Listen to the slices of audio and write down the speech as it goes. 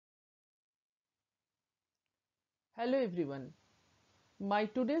Hello everyone. My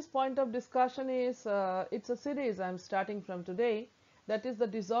today's point of discussion is it's a series I'm starting from today, that is the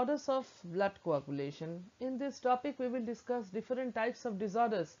disorders of blood coagulation. In this topic we will discuss different types of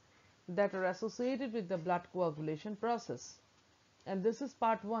disorders that are associated with the blood coagulation process. And this is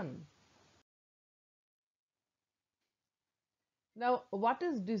part 1. Now, what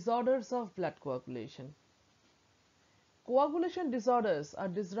is disorders of blood coagulation? Coagulation disorders are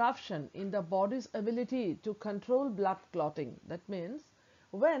disruption in the body's ability to control blood clotting. That means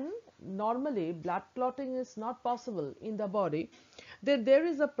when normally blood clotting is not possible in the body, then there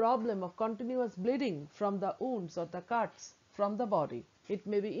is a problem of continuous bleeding from the wounds or the cuts from the body. It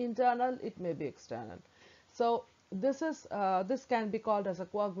may be internal, it may be external. So this can be called as a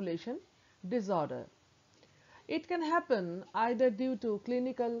coagulation disorder. It can happen either due to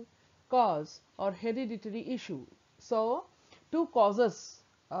clinical cause or hereditary issue. So, two causes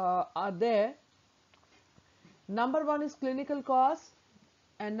are there. Number one is clinical cause,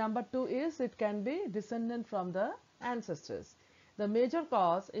 and number two is it can be descendant from the ancestors. The major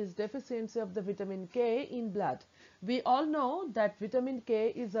cause is deficiency of the vitamin K in blood. We all know that vitamin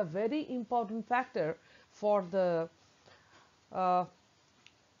K is a very important factor for the uh,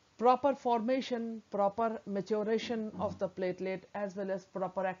 proper formation, proper maturation of the platelet, as well as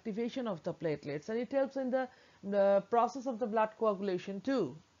proper activation of the platelets, and it helps in the process of the blood coagulation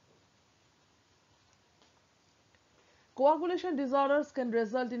too. Coagulation disorders can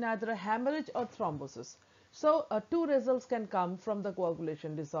result in either a hemorrhage or thrombosis. So two results can come from the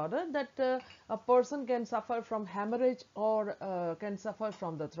coagulation disorder, that a person can suffer from hemorrhage or can suffer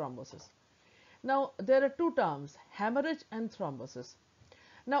from the thrombosis. Now there are two terms, hemorrhage and thrombosis.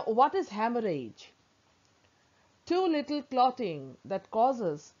 Now, what is hemorrhage? Too little clotting that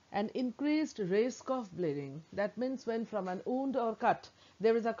causes an increased risk of bleeding. That means when from an wound or cut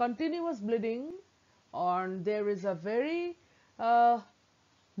there is a continuous bleeding, and there is a very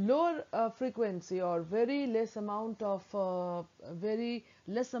lower frequency or very less amount of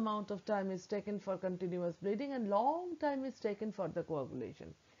time is taken for continuous bleeding, and long time is taken for the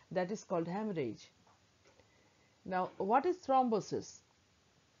coagulation. That is called hemorrhage. Now, what is thrombosis?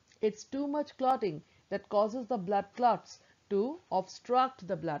 It's too much clotting that causes the blood clots to obstruct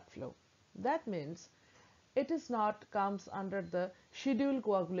the blood flow. That means it is not comes under the scheduled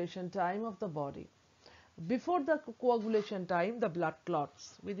coagulation time of the body. Before the coagulation time, the blood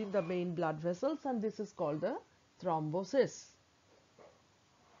clots within the main blood vessels, and this is called the thrombosis.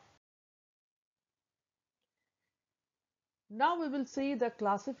 Now we will see the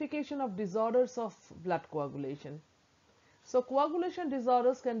classification of disorders of blood coagulation. So coagulation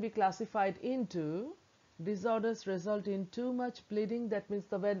disorders can be classified into disorders result in too much bleeding, that means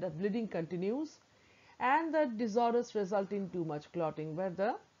when the bleeding continues, and the disorders result in too much clotting, where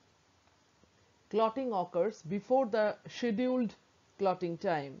the clotting occurs before the scheduled clotting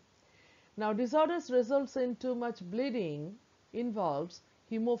time. Now disorders results in too much bleeding involves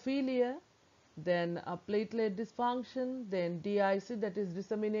hemophilia, then a platelet dysfunction, then DIC, that is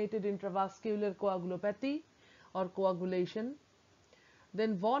disseminated intravascular coagulopathy or coagulation,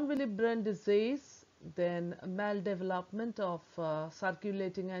 then von Willebrand disease, then maldevelopment of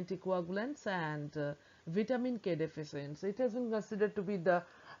circulating anticoagulants, and vitamin K deficiency. It has been considered to be the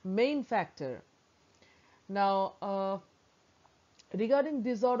main factor. Now, regarding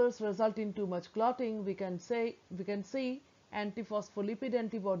disorders resulting in too much clotting, we can see antiphospholipid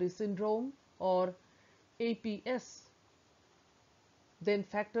antibody syndrome or APS, then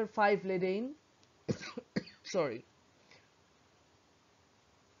factor V Ledain, sorry,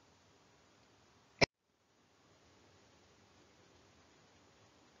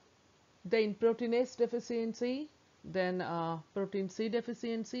 then proteinase deficiency, then protein C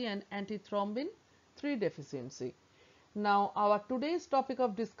deficiency, and antithrombin 3 deficiency. Now our today's topic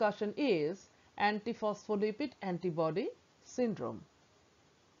of discussion is antiphospholipid antibody syndrome.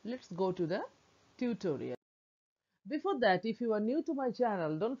 Let's go to the tutorial. Before that, if you are new to my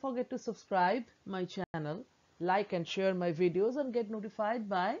channel, don't forget to subscribe my channel, like and share my videos, and get notified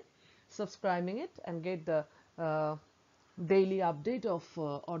by subscribing it, and get the daily update of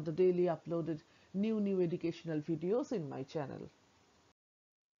or the daily uploaded new educational videos in my channel.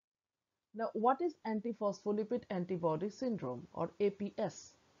 Now, what is antiphospholipid antibody syndrome or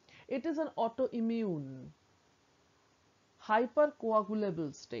APS? It is an autoimmune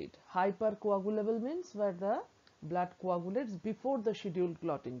hypercoagulable state. Hypercoagulable means where the blood coagulates before the scheduled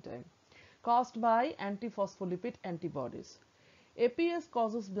clotting time, caused by antiphospholipid antibodies. APS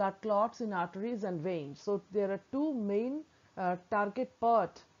causes blood clots in arteries and veins. So there are two main target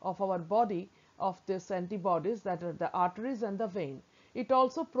part of our body of this antibodies, that are the arteries and the vein. It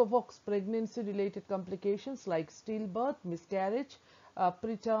also provokes pregnancy-related complications like stillbirth, miscarriage,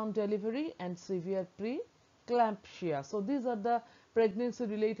 preterm delivery, and severe preeclampsia. So these are the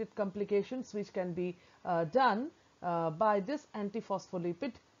pregnancy-related complications which can be done by this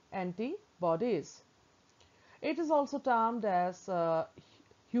antiphospholipid antibodies. It is also termed as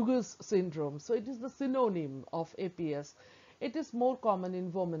Hughes syndrome. So it is the synonym of APS. It is more common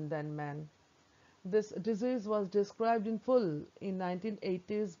in women than men. This disease was described in full in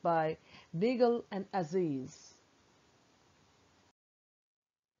 1980s by Nagel and Aziz.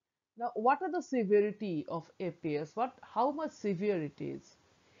 Now, what are the severity of APS? How much severe it is?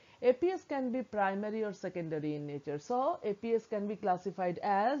 APS can be primary or secondary in nature. So, APS can be classified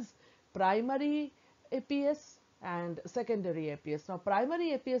as primary APS and secondary APS. Now,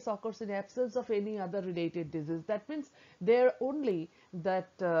 primary APS occurs in absence of any other related disease. That means there only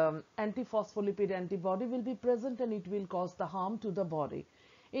that antiphospholipid antibody will be present and it will cause the harm to the body.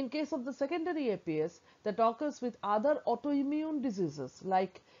 In case of the secondary APS, that occurs with other autoimmune diseases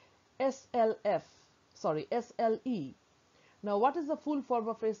like SLE. Now, what is the full form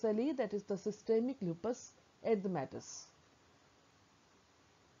of SLE? That is the systemic lupus erythematosus.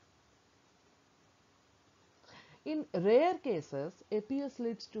 In rare cases, APS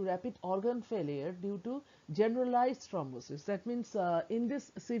leads to rapid organ failure due to generalized thrombosis. That means in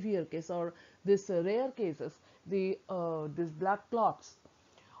this severe case or this rare cases, this blood clots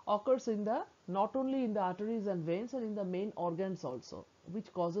occurs in the not only in the arteries and veins and in the main organs also,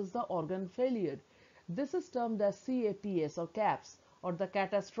 which causes the organ failure. This is termed as CAPS or CAPS or the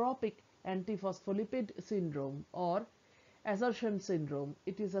catastrophic antiphospholipid syndrome or assertion syndrome.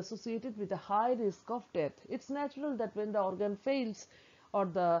 It is associated with a high risk of death. It's natural that when the organ fails or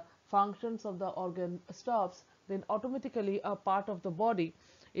the functions of the organ stops, then automatically a part of the body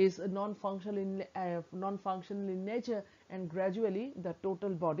is non-functional in nature and gradually the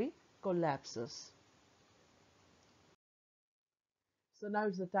total body collapses. So now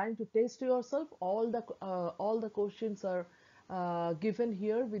it's the time to test yourself. All the questions are given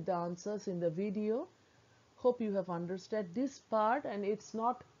here with the answers in the video. Hope you have understood this part, and it's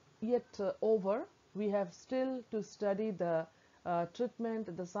not yet over. We have still to study the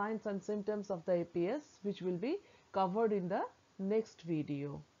treatment, the signs and symptoms of the APS, which will be covered in the next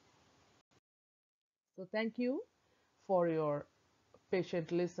video. So thank you for your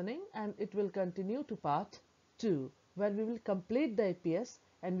patient listening, and it will continue to part 2, where we will complete the APS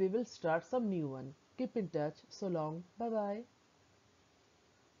and we will start some new one. Keep in touch. So long. Bye bye.